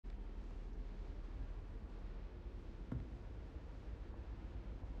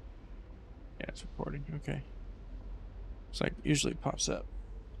It's recording. Okay. It's like usually pops up.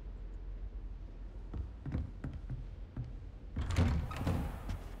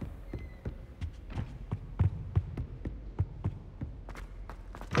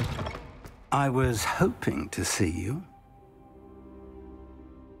 I was hoping to see you.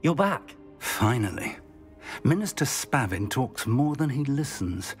 You're back. Finally. Minister Spavin talks more than he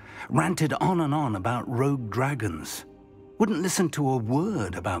listens. Ranted on and on about rogue dragons. Wouldn't listen to a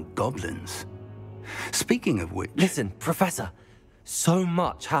word about goblins. Speaking of which... Listen, Professor. So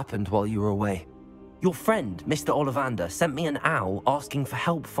much happened while you were away. Your friend, Mr. Ollivander, sent me an owl asking for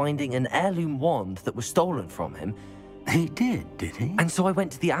help finding an heirloom wand that was stolen from him. He did he? And so I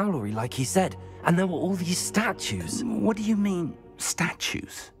went to the owlery like he said, and there were all these statues. What do you mean,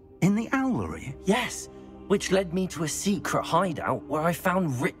 statues? In the owlery? Yes, which led me to a secret hideout where I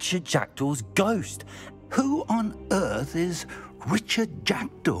found Richard Jackdaw's ghost. Who on earth is Richard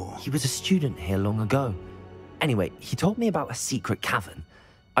Jackdaw? He was a student here long ago. Anyway, he told me about a secret cavern.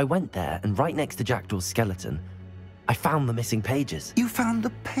 I went there, and right next to Jackdaw's skeleton, I found the missing pages. You found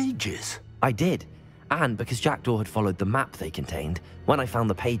the pages? I did. And because Jackdaw had followed the map they contained, when I found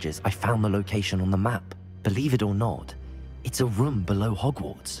the pages, I found the location on the map. Believe it or not, it's a room below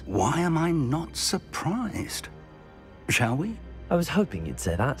Hogwarts. Why am I not surprised? Shall we? I was hoping you'd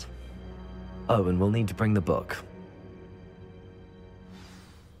say that. Oh, and we'll need to bring the book.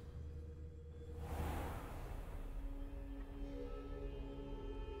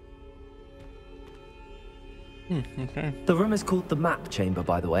 Okay. The room is called the Map Chamber,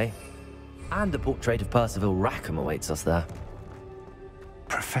 by the way. And a portrait of Percival Rackham awaits us there.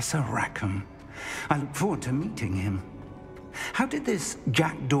 Professor Rackham. I look forward to meeting him. How did this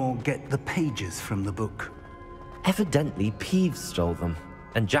Jackdaw get the pages from the book? Evidently, Peeves stole them,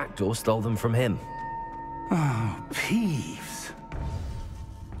 and Jackdaw stole them from him. Oh, Peeves.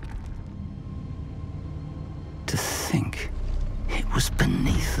 To think it was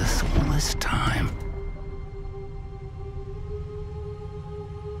beneath us all this time.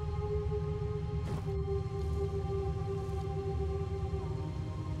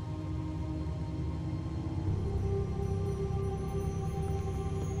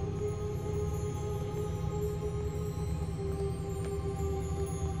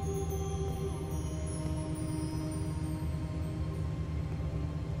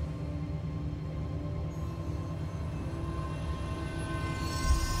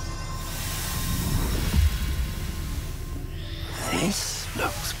 This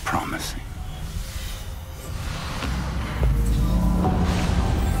looks promising.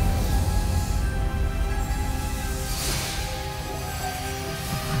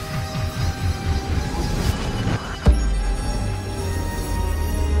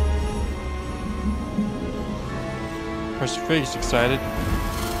 Professor Fig's excited.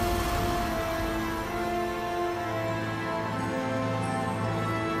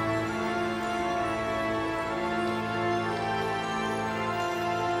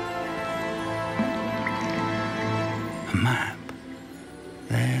 A map.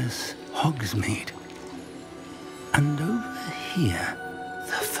 There's Hogsmeade. And over here,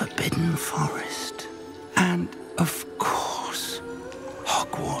 the Forbidden Forest. And, of course,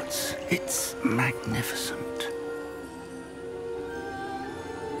 Hogwarts. It's magnificent.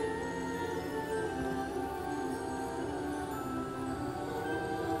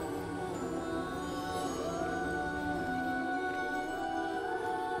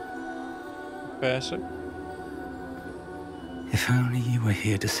 Professor. If only you were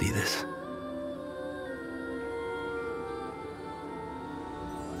here to see this.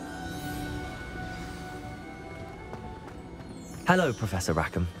 Hello, Professor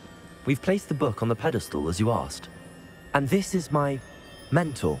Rackham. We've placed the book on the pedestal as you asked. And this is my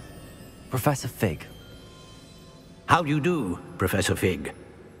mentor, Professor Fig. How do you do, Professor Fig?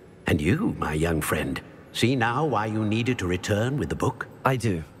 And you, my young friend, see now why you needed to return with the book? I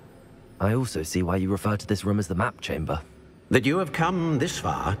do. I also see why you refer to this room as the Map Chamber. That you have come this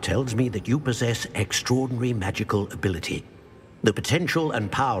far tells me that you possess extraordinary magical ability, the potential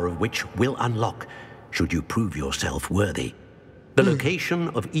and power of which will unlock should you prove yourself worthy. The location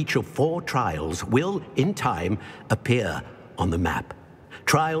of each of 4 trials will, in time, appear on the map.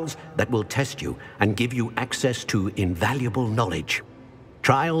 Trials that will test you and give you access to invaluable knowledge.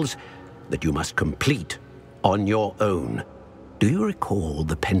 Trials that you must complete on your own. Do you recall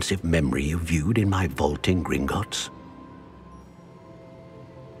the pensive memory you viewed in my vault in Gringotts?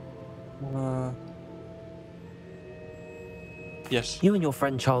 Yes. You and your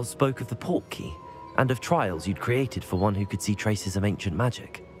friend Charles spoke of the portkey, and of trials you'd created for one who could see traces of ancient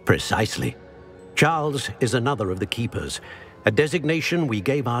magic. Precisely. Charles is another of the keepers, a designation we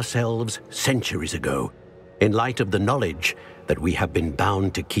gave ourselves centuries ago, in light of the knowledge that we have been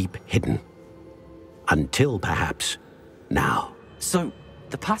bound to keep hidden. Until, perhaps, now. So,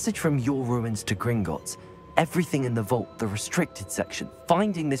 the passage from your ruins to Gringotts, everything in the vault, the restricted section,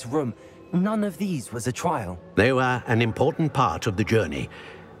 finding this room, none of these was a trial. They were an important part of the journey,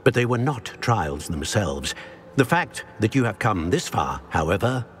 but they were not trials themselves. The fact that you have come this far,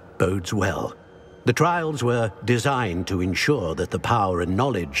 however, bodes well. The trials were designed to ensure that the power and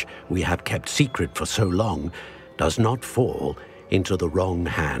knowledge we have kept secret for so long does not fall into the wrong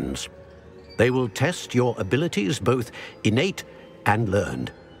hands. They will test your abilities, both innate and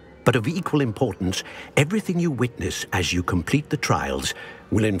learned. But of equal importance, everything you witness as you complete the trials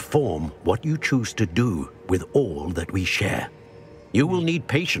will inform what you choose to do with all that we share. You will need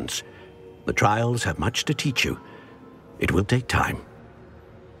patience. The trials have much to teach you. It will take time.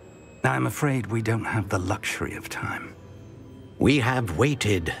 I'm afraid we don't have the luxury of time. We have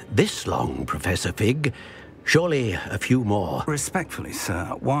waited this long, Professor Fig. Surely a few more. Respectfully, sir,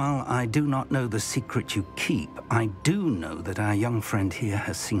 while I do not know the secret you keep, I do know that our young friend here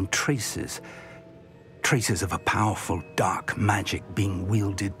has seen traces of a powerful dark magic being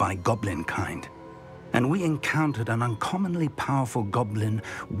wielded by goblin kind. And we encountered an uncommonly powerful goblin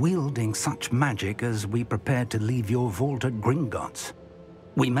wielding such magic as we prepared to leave your vault at Gringotts.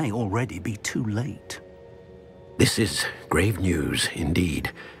 We may already be too late. This is grave news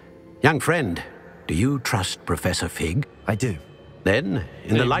indeed. Young friend, do you trust Professor Fig? I do. Then,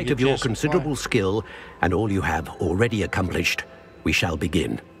 in the light of your considerable skill and all you have already accomplished, we shall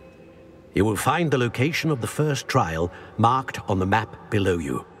begin. You will find the location of the first trial marked on the map below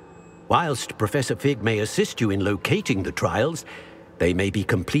you. Whilst Professor Fig may assist you in locating the trials, they may be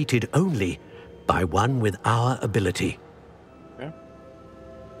completed only by one with our ability. Okay.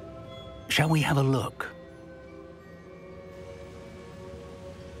 Shall we have a look?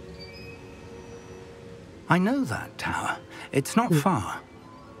 I know that tower. It's not far.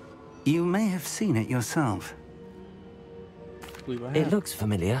 You may have seen it yourself. It looks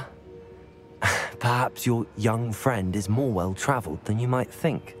familiar. Perhaps your young friend is more well-traveled than you might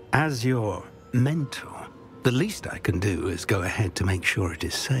think. As your mentor, the least I can do is go ahead to make sure it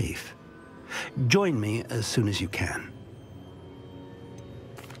is safe. Join me as soon as you can.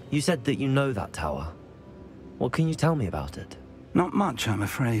 You said that you know that tower. What can you tell me about it? Not much, I'm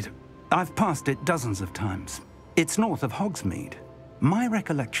afraid. I've passed it dozens of times. It's north of Hogsmeade. My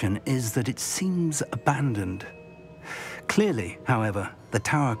recollection is that it seems abandoned. Clearly, however, the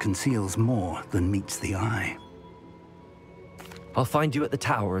tower conceals more than meets the eye. I'll find you at the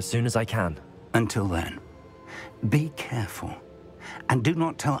tower as soon as I can. Until then, be careful, and do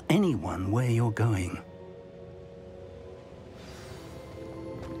not tell anyone where you're going.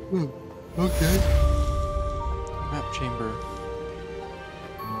 Okay. Map chamber.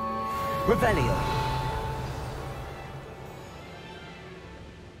 Revelio.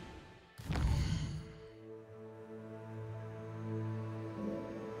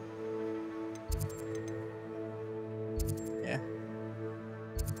 Yeah.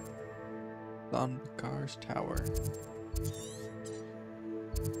 Thundercar's tower.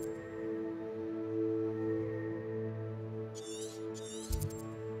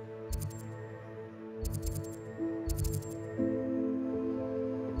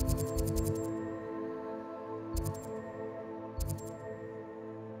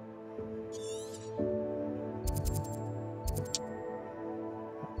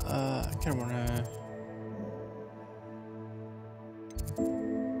 I kind of want to...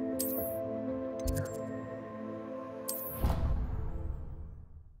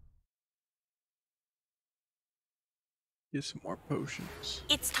 get some more potions.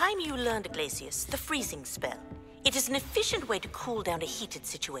 It's time you learned, Glacius, the freezing spell. It is an efficient way to cool down a heated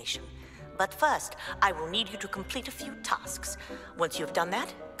situation. But first, I will need you to complete a few tasks. Once you've done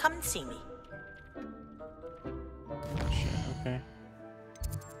that, come and see me. Shit, okay.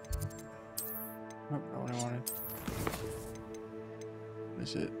 Not what I wanted. What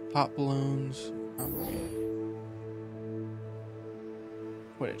is it? Pop balloons. Probably.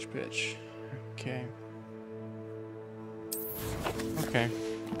 Quidditch pitch. Okay. Okay.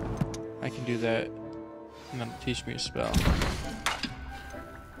 I can do that. And then teach me a spell.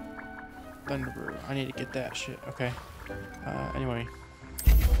 Thunderbrew. I need to get that shit. Okay. Anyway.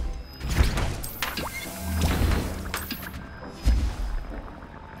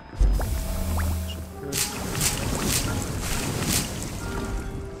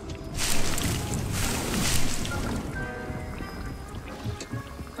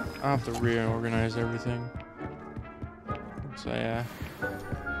 I'll have to reorganize everything. So yeah.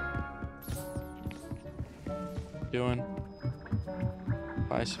 Doing.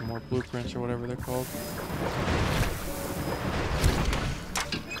 Buy some more blueprints or whatever they're called.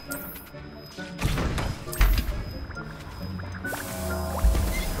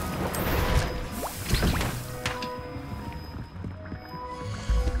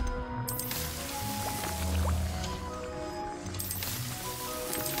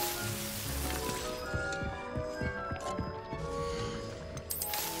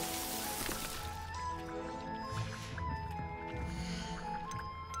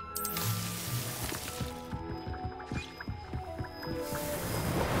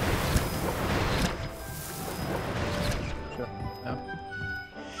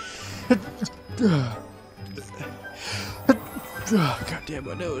 God damn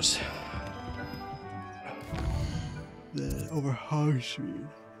my nose. The over Hogsmeade.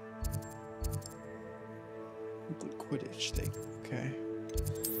 The Quidditch thing. Okay.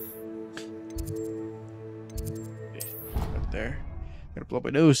 Right there. Gotta blow my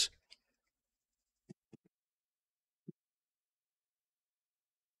nose.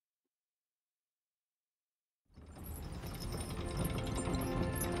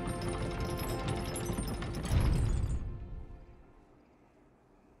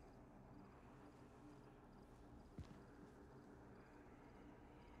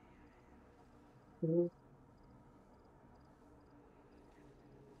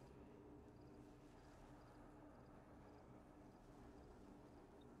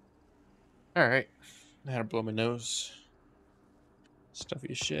 Alright. I had to blow my nose. Stuffy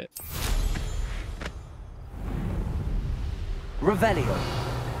as shit. Revelio. There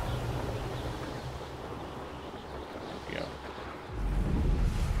we go.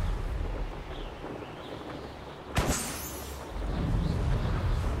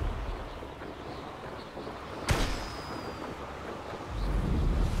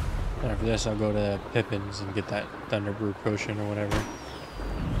 After this, I'll go to Pippin's and get that Thunder Brew potion or whatever.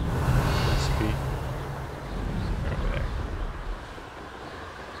 Recipe. Right over there.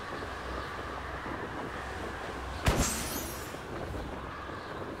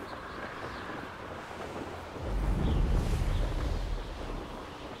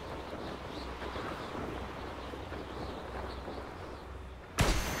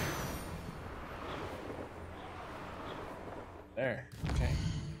 There. Okay.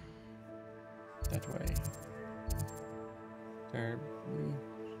 That way. There.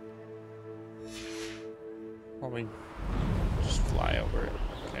 Probably just fly over it.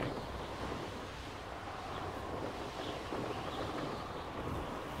 Okay.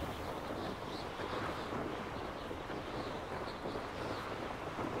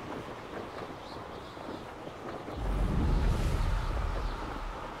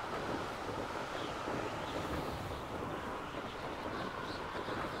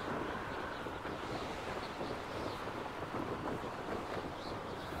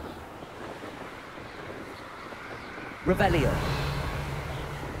 Revelio.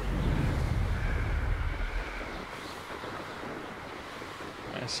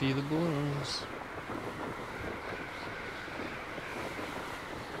 I see the balloons.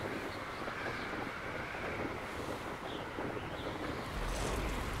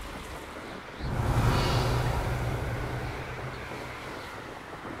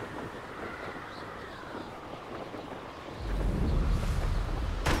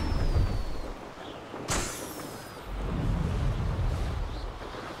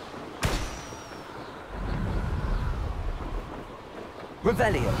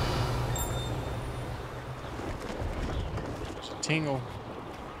 Revelio. It's a tingle.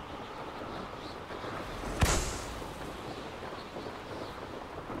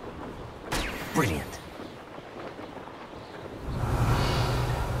 Brilliant.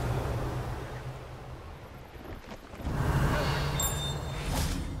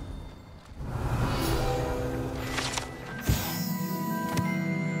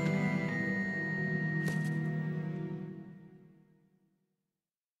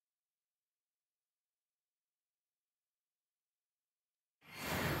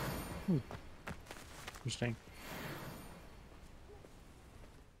 Interesting.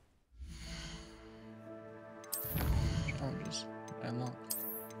 Challenges unlocked.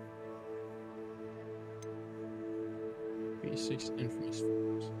 B6 infamous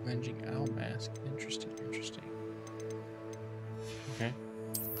forms. Avenging Owl Mask. Interesting, interesting. Okay.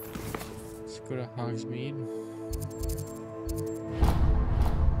 Let's go to Hogsmeade.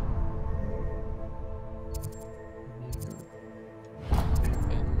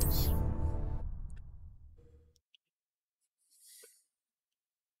 Pippins.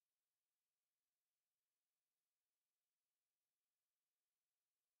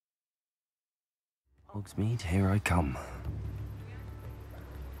 Hogsmeade, here I come.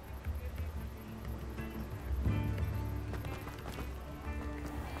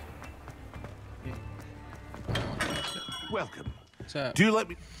 welcome. What's up? Do let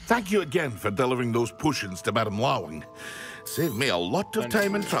me thank you again for delivering those potions to Madame Lawing. Saved me a lot of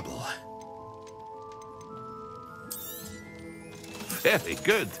time and trouble. Very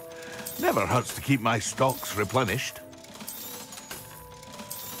good. Never hurts to keep my stocks replenished.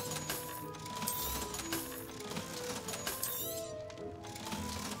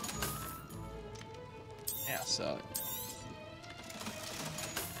 Yeah, so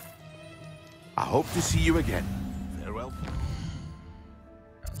I hope to see you again. Farewell.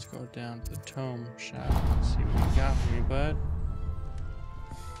 let's go down to the tome shop and see what you got for me, bud.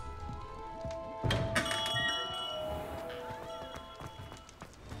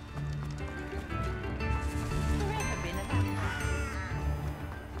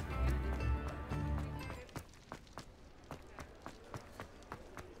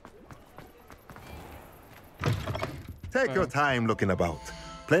 Take your time looking about.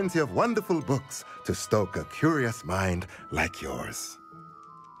 Plenty of wonderful books to stoke a curious mind like yours.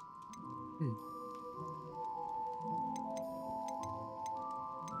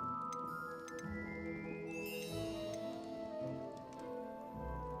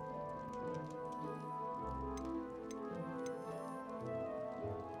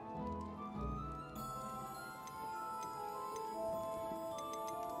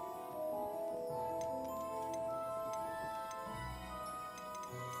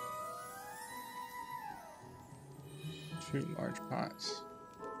 Two large pots.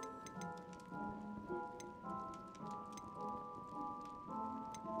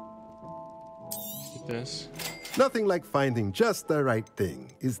 Get this. Nothing like finding just the right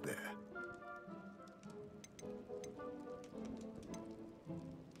thing, is there?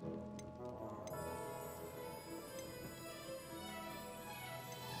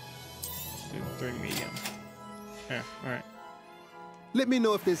 Do 3 medium. Yeah, alright. Let me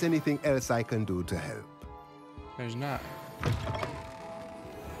know if there's anything else I can do to help. There's not.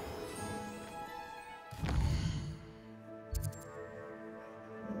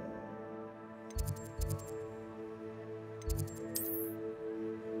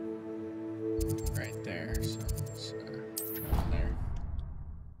 Right there, so let's try there.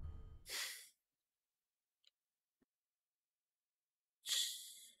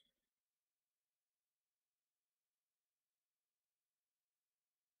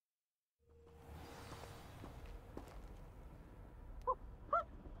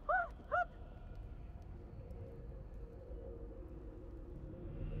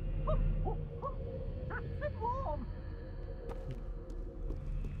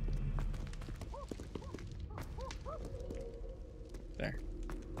 There.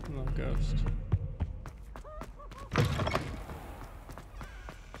 Little ghost.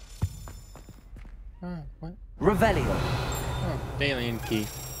 Oh, what? Revelio. Oh, alien key.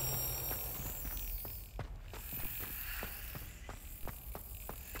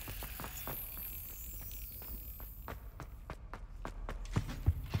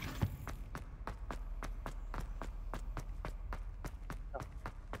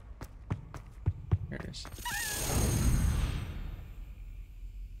 Here it is.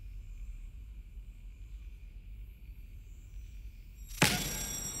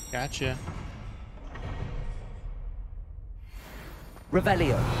 Gotcha.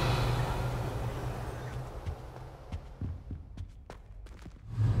 Revelio.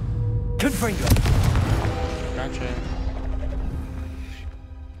 Confringo. Gotcha.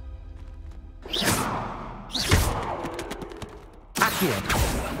 Accio.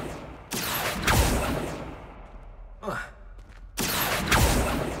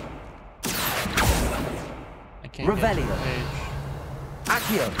 I can't get to Revelio. the page.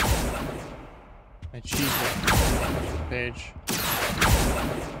 Accio. I cheated. Page.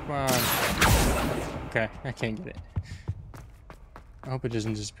 Come on. Okay, I can't get it. I hope it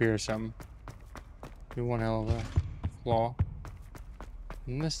doesn't disappear or something. Be one hell of a flaw.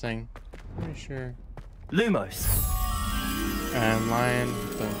 And this thing, pretty sure. Lumos. And lion,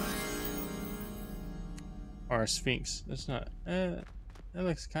 or a sphinx. That's not. That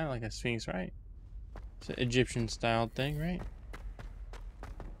looks kind of like a sphinx, right? It's an Egyptian style thing, right?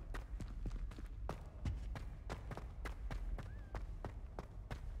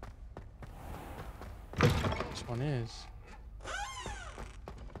 This one is.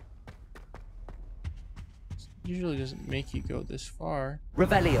 It usually doesn't make you go this far.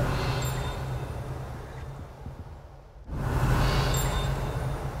 Revelio.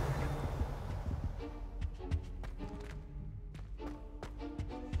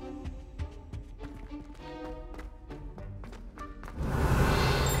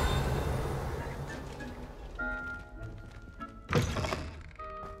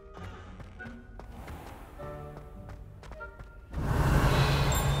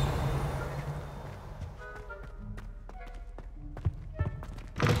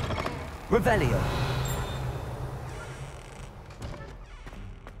 Revelio.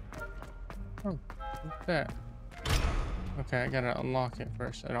 Oh, look at that. Okay, I gotta unlock it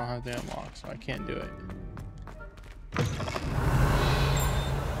first. I don't have the unlock, so I can't do it.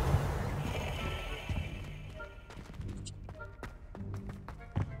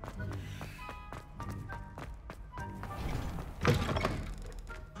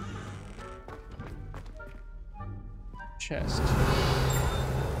 Chest.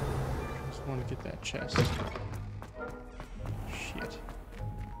 Just want to get that chest. Shit.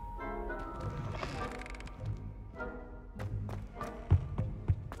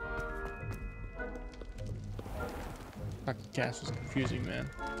 Fucking cast was confusing, man.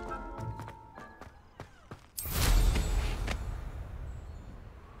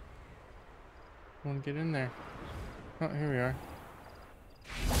 Want to get in there? Oh, here we are.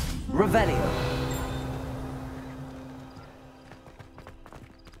 Revelio.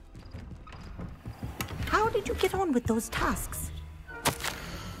 How did you get on with those tasks?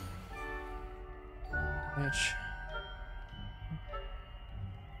 Bitch.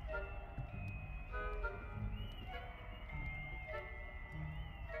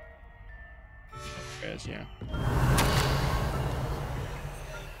 Guys, yeah.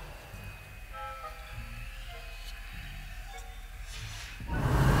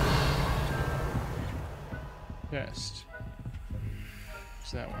 Chest.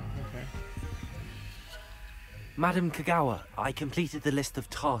 It's that one, okay. Madam Kagawa, I completed the list of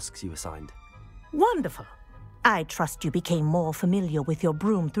tasks you assigned. Wonderful. I trust you became more familiar with your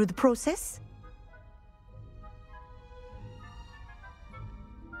broom through the process?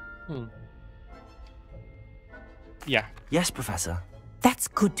 Yeah. Yes, Professor. That's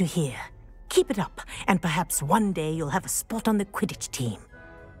good to hear. Keep it up, and perhaps one day you'll have a spot on the Quidditch team.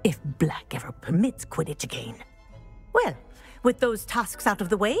 If Black ever permits Quidditch again. Well, with those tasks out of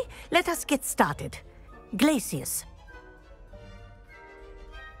the way, let us get started. Glacius.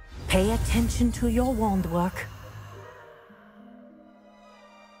 Pay attention to your wand work.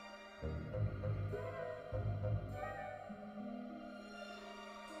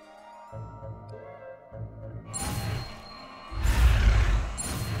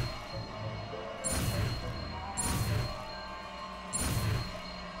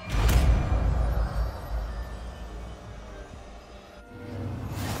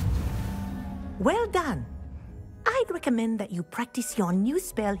 Well done. I'd recommend that you practice your new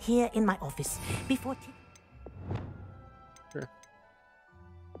spell here in my office before Sure.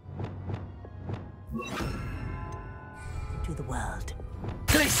 to the world.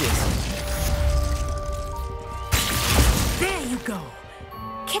 Glacius! There you go.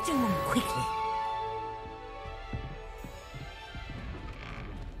 Catching them quickly.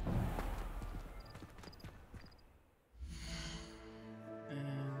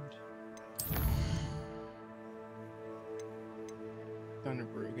 Thunder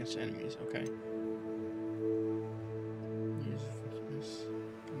brew against enemies, okay. Use effectiveness.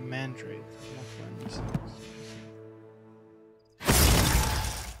 Mandrake.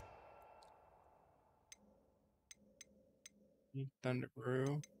 Need thunder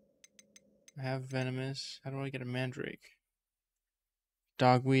brew. I have venomous. How do I get a mandrake?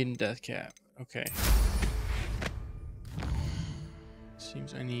 Dogweed and death cap. Okay.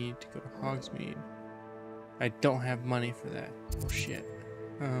 Seems I need to go to Hogsmeade. I don't have money for that. Oh shit.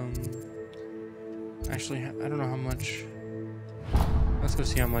 Actually, I don't know how much. Let's go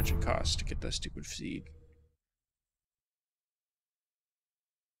see how much it costs to get that stupid seed.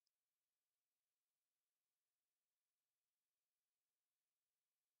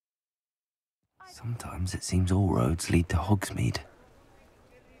 Sometimes it seems all roads lead to Hogsmeade.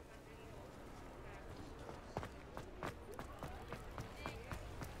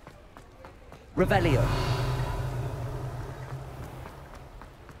 Revelio.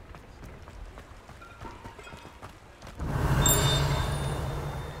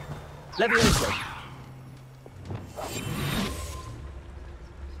 Levioso.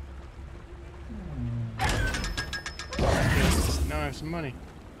 Now I have some money.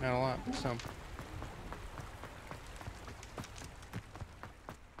 Not a lot, but some.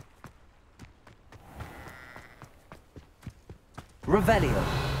 Revelio.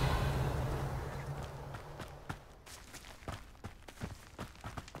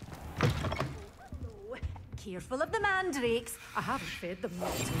 Careful of the mandrakes. I haven't fed them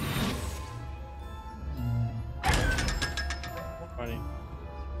yet. Funny.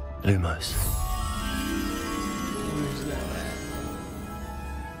 Lumos. Where's that at?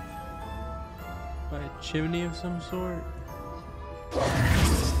 By a chimney of some sort?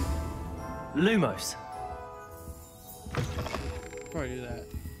 Lumos. Probably do that.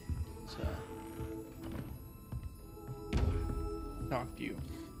 talk to you.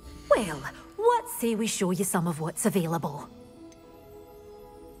 Well, what say we show you some of what's available?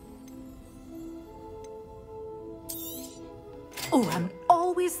 Oh, I'm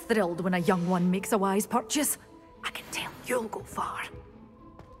always thrilled when a young one makes a wise purchase. I can tell you'll go far.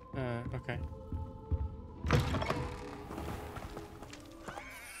 Okay.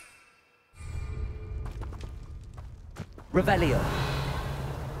 Revelio.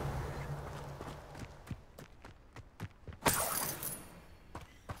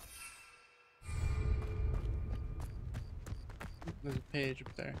 There's a page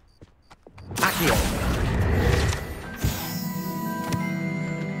up there. Accio.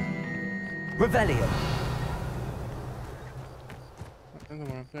 Revelio. Another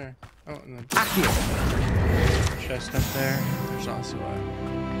one up there. Oh, and then Accio. chest up there. There's also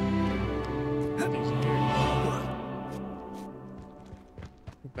things in here.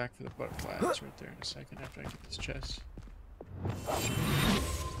 Go back for the butterfly. That's right there in a second after I get this chest.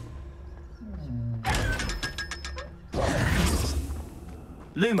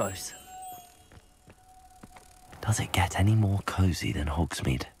 Lumos. Does it get any more cozy than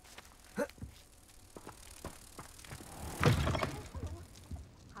Hogsmeade?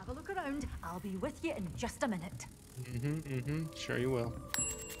 Have a look around. I'll be with you in just a minute. Sure you will.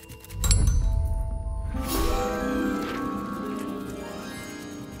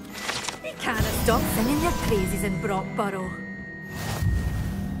 You can't stop singing your praises in Brockborough.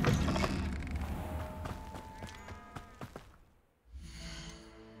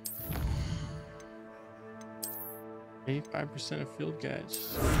 85% of field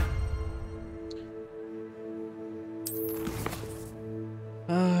guides.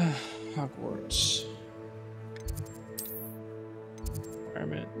 Hogwarts.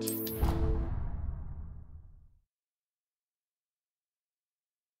 Environment.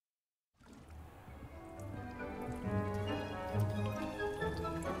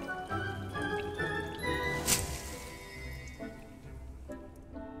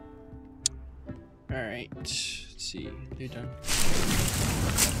 Alright, let's see, you're done.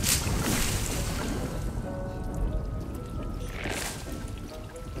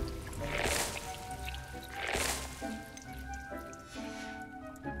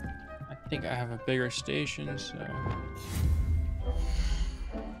 I think I have a bigger station, so...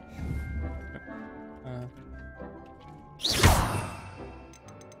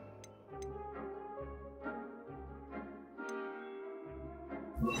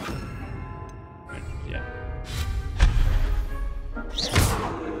 yeah.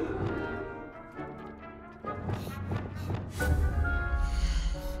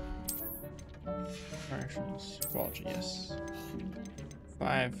 Marshals, quality, yes.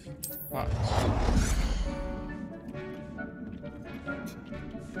 5 pots.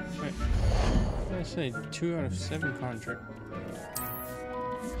 Wait, what did I say? 2 out of 7 contract.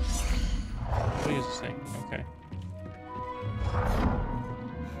 What is this thing? Okay.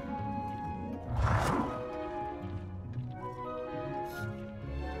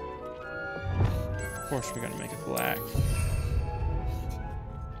 Of course, we're gonna make it black.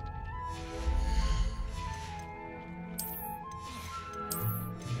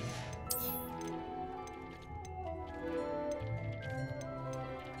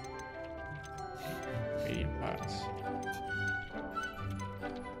 Medium pots.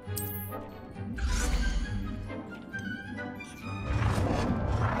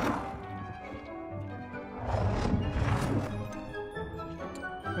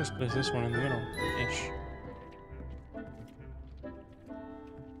 Let's place this one in the middle-ish.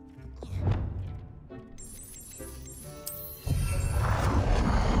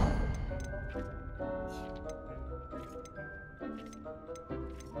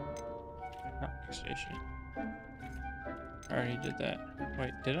 Station. I already did that.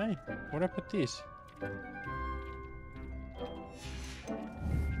 Wait, did I? Where'd I put these?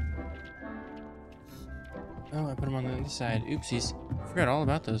 Oh, I put them on the other side. Oopsies. Forgot all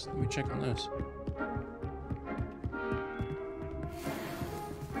about those. Let me check on those.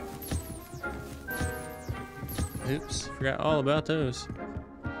 Oops, forgot all about those.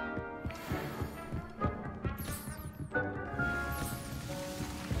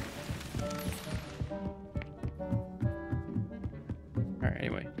 Alright,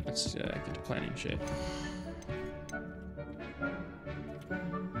 anyway, let's get to planning shit.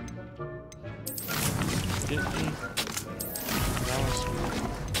 Disney.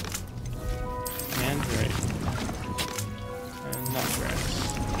 Mandrake. And knotgrass.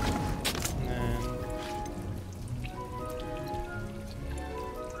 And then...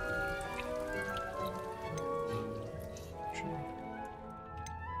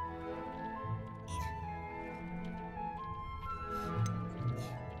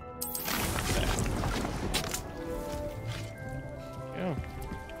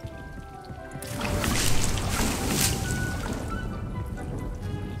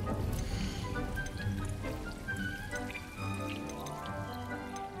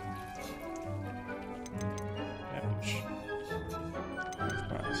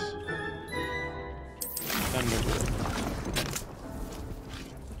 Thunderbolt.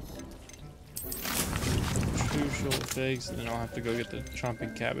 Two shoulder figs, and then I'll have to go get the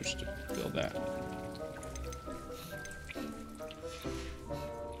chomping cabbage to build that.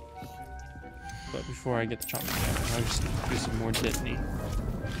 But before I get the chomping cabbage, I'll just do some more Ditney.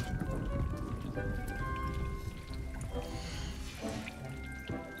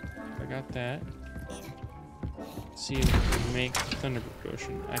 I got that. Let's see if I can make the Thunderbolt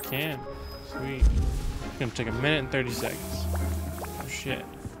Potion. I can. Sweet. It's gonna take 1 minute and 30 seconds. Oh shit.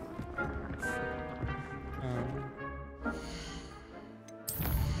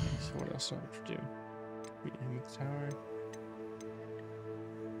 So what else do I have to do? Beat him with the tower.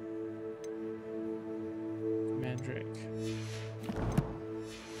 Mandrake.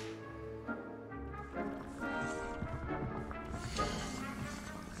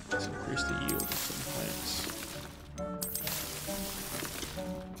 Let's increase the yield of some plants.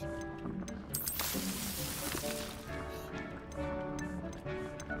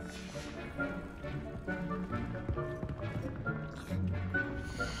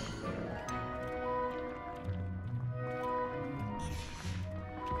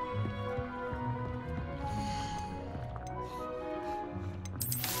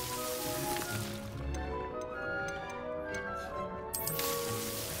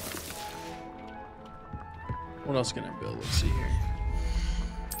 What else can I build? Let's see here.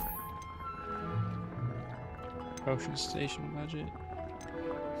 Potion station budget.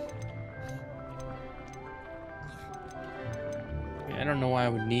 Yeah, I don't know why I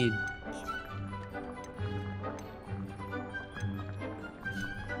would need.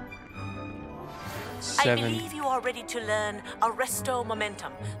 I believe you are ready to learn Arresto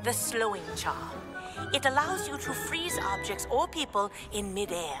Momentum, the slowing charm. It allows you to freeze objects or people in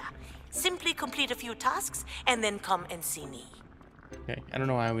midair. Simply complete a few tasks and then come and see me. Okay, I don't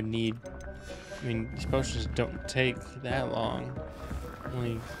know why I would need. I mean, these potions don't take that long.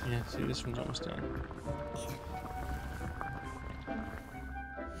 Only, yeah, see, this one's almost done.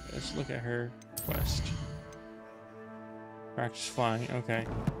 Let's look at her quest. Practice flying, okay.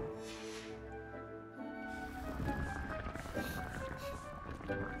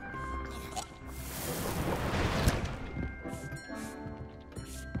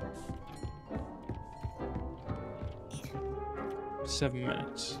 $7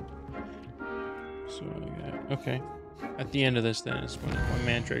 minutes. So I got, okay. At the end of this, then is when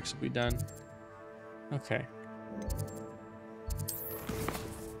mandrakes will be done. Okay.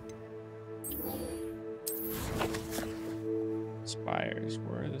 Spires.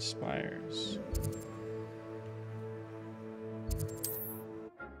 Where are the spires?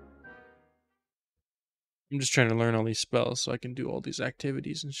 I'm just trying to learn all these spells so I can do all these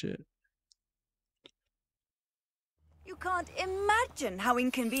activities and shit. You can't imagine how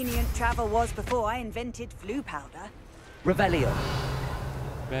inconvenient travel was before I invented flu powder. Revelio.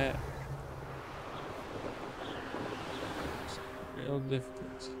 Bet. It's real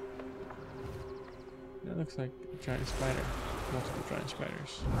difficult. That looks like a giant spider. Multiple giant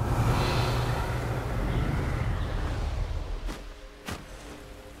spiders.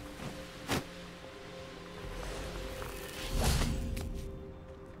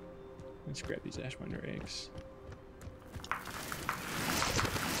 Let's grab these Ashwinder eggs.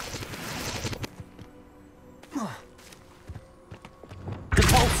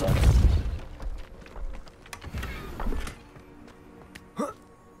 Repulsor.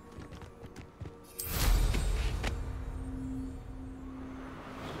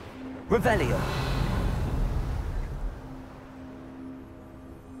 Revelio.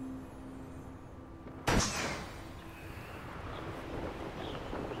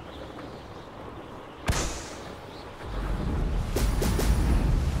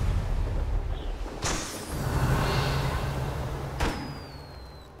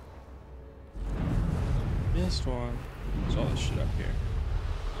 Missed one. There's all this shit up here.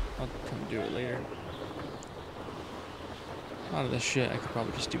 I'll come do it later. A lot of this shit I could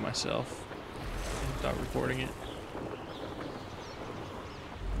probably just do myself without recording it.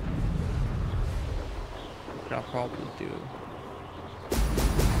 I'll probably do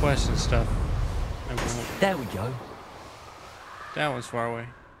quests and stuff. I won't. There we go. That one's far away.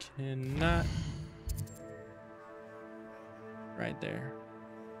 Cannot. Right there.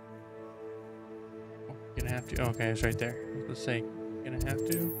 Oh, gonna have to. Okay, it's right there. I was gonna say, gonna have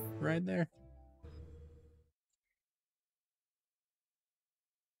to. Right there.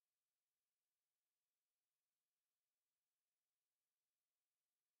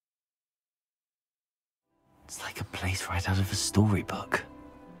 It's like a place right out of a storybook.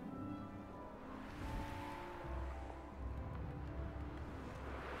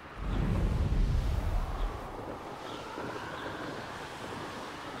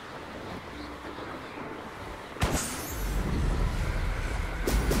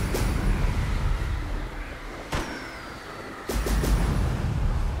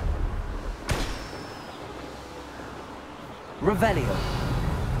 Revelio.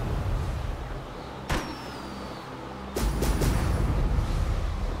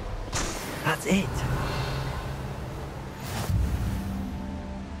 That's it.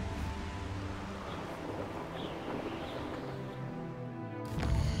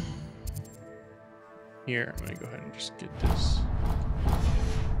 Here, I'm gonna go ahead and just get this.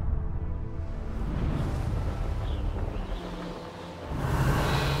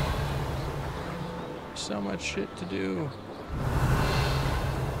 So much shit to do.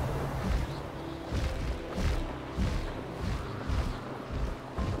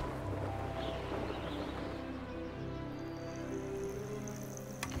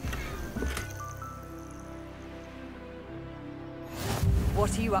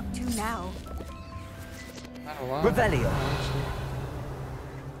 What are you up to now? Not a lot. Revelio. Honestly.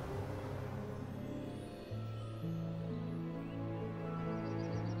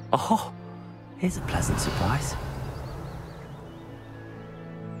 Oh, here's a pleasant surprise.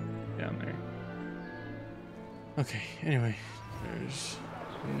 Down there. Okay, anyway, there's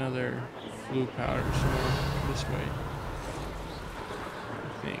another flu powder somewhere this way.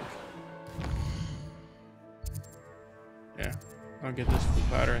 I think. Yeah, I'll get this flu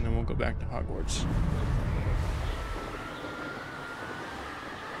powder and then we'll go back to Hogwarts.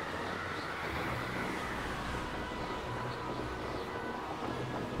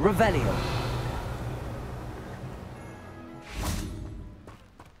 Revelio.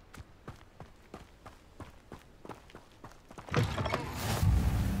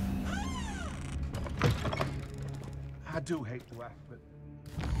 I do hate to ask, but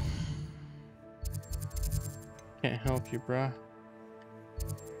Can't help you, bruh.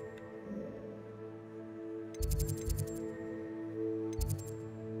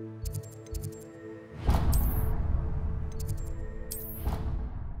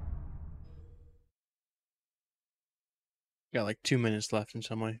 Got like 2 minutes left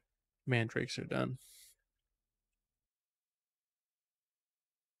until my mandrakes are done.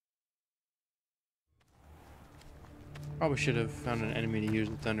 Probably should have found an enemy to use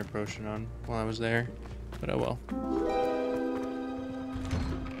the Thunder Potion on while I was there, but oh well.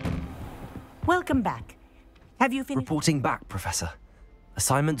 Welcome back. Have you finished? Reporting back, Professor.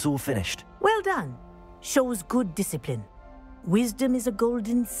 Assignment's all finished. Well done. Shows good discipline. Wisdom is a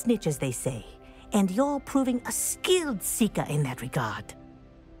golden snitch, as they say, and you're proving a skilled seeker in that regard.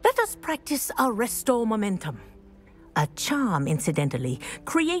 Let us practice our Resto Momentum. A charm, incidentally,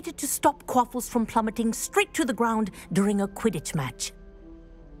 created to stop Quaffles from plummeting straight to the ground during a Quidditch match.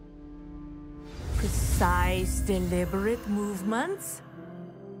 Precise, deliberate movements.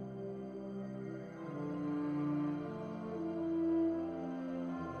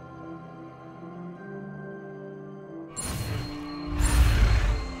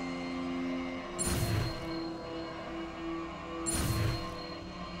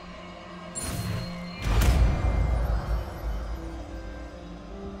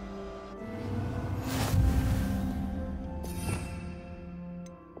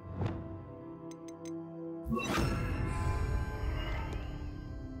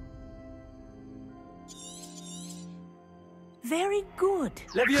 Very good.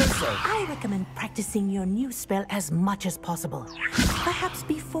 Levioso. I recommend practicing your new spell as much as possible. Perhaps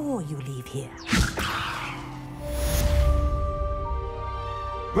before you leave here.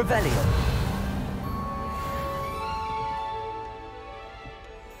 Revelio.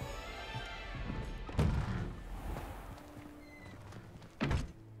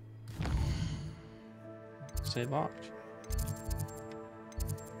 Say locked.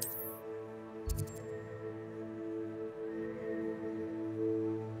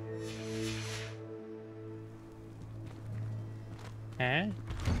 Eh?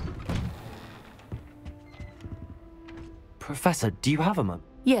 Professor, do you have a moment?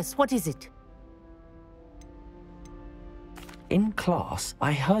 Yes, what is it? In class,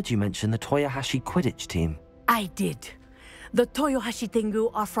 I heard you mention the Toyohashi Quidditch team. I did. The Toyohashi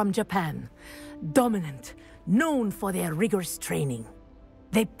Tengu are from Japan. Dominant, known for their rigorous training.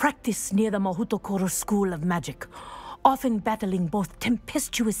 They practice near the Mahutokoro School of Magic, often battling both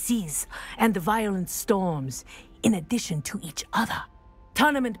tempestuous seas and violent storms, in addition to each other.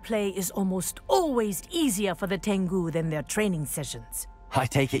 Tournament play is almost always easier for the Tengu than their training sessions. I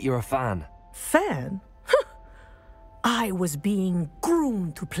take it you're a fan. Fan? I was being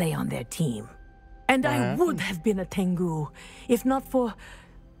groomed to play on their team. And I would have been a Tengu, if not for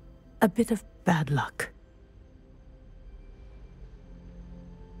a bit of bad luck.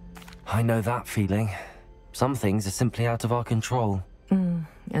 I know that feeling. Some things are simply out of our control.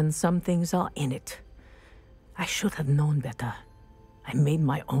 And some things are in it. I should have known better. I made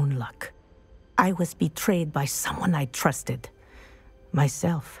my own luck. I was betrayed by someone I trusted.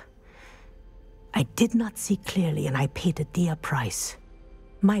 Myself. I did not see clearly, and I paid a dear price.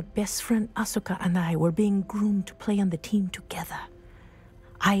 My best friend Asuka and I were being groomed to play on the team together.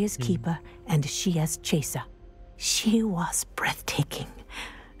 I as keeper, and she as chaser. She was breathtaking.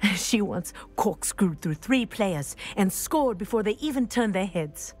 She once corkscrewed through 3 players and scored before they even turned their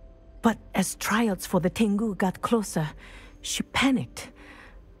heads. But as trials for the Tengu got closer, she panicked.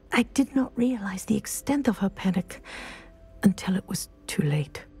 I did not realize the extent of her panic until it was too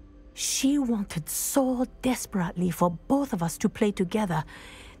late. She wanted so desperately for both of us to play together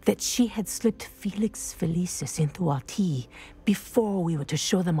that she had slipped Felix Felicis into our tea before we were to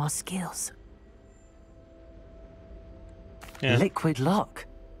show them our skills. Yeah. Liquid luck?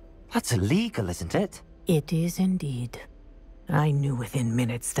 That's illegal, isn't it? It is indeed. I knew within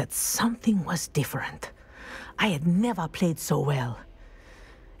minutes that something was different. I had never played so well.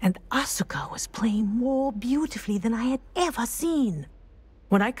 And Asuka was playing more beautifully than I had ever seen.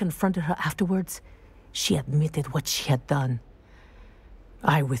 When I confronted her afterwards, she admitted what she had done.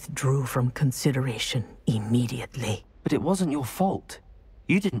 I withdrew from consideration immediately. But it wasn't your fault.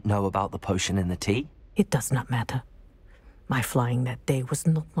 You didn't know about the potion in the tea. It does not matter. My flying that day was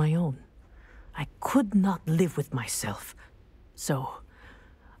not my own. I could not live with myself. So,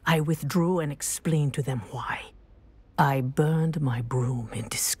 I withdrew and explained to them why. I burned my broom in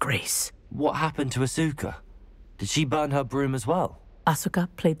disgrace. What happened to Asuka? Did she burn her broom as well? Asuka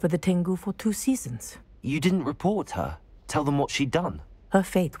played for the Tengu for 2 seasons. You didn't report her? Tell them what she'd done? Her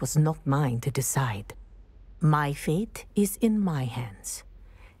fate was not mine to decide. My fate is in my hands,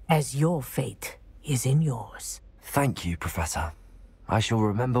 as your fate is in yours. Thank you, Professor. I shall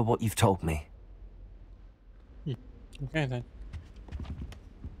remember what you've told me. Okay, then.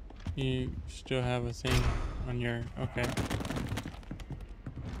 You still have a thing on your... Okay.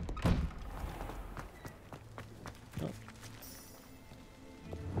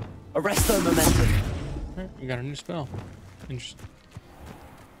 Arresto momentum. Alright, we got a new spell. Interesting.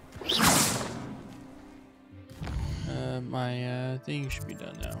 My thing should be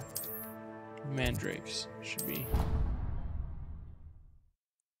done now. Mandrakes should be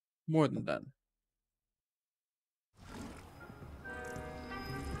more than done.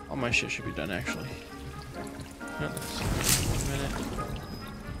 All my shit should be done actually. No, that's a minute.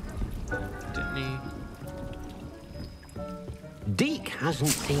 Didn't he? Deke hasn't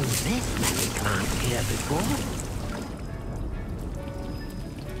seen this many plants here before.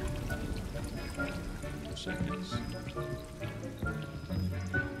 2 seconds.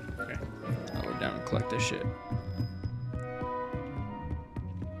 Okay. I'll go down and collect this shit.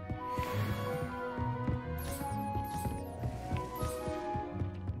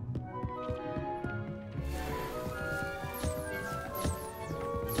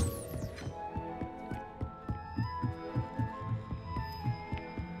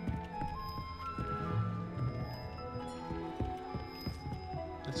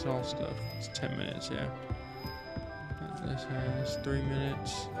 That's all stuff. It's 10 minutes, yeah. This has 3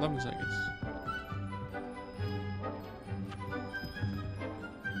 minutes, 11 seconds.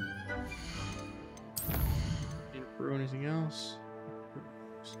 Need to brew anything else?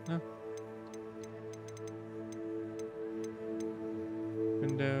 No.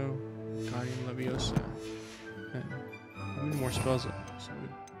 Window, Guardian Leviosa. And how many more spells up? So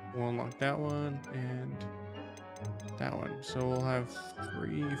we'll unlock that one and that one. So we'll have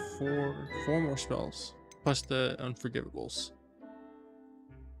 4 more spells. Plus the Unforgivables.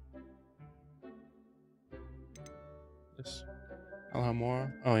 This. I'll have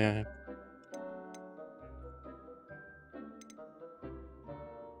more. Oh, yeah.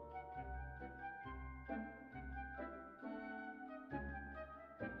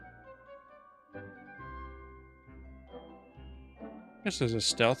 I guess there's a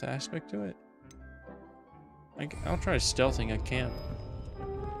stealth aspect to it. I'll try stealthing a camp.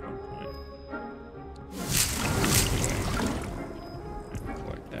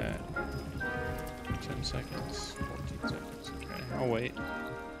 Collect that. 10 seconds. 14 seconds. Okay, I'll wait.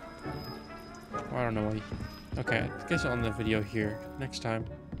 Well, I don't know why. Okay, I guess I'll end the video here. Next time,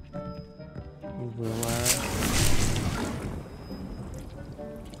 we will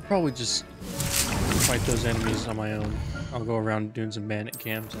probably just fight those enemies on my own. I'll go around doing some bandit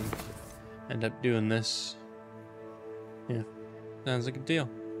camps and end up doing this. Yeah, sounds like a deal.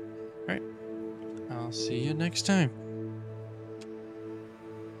 Alright, I'll see you next time.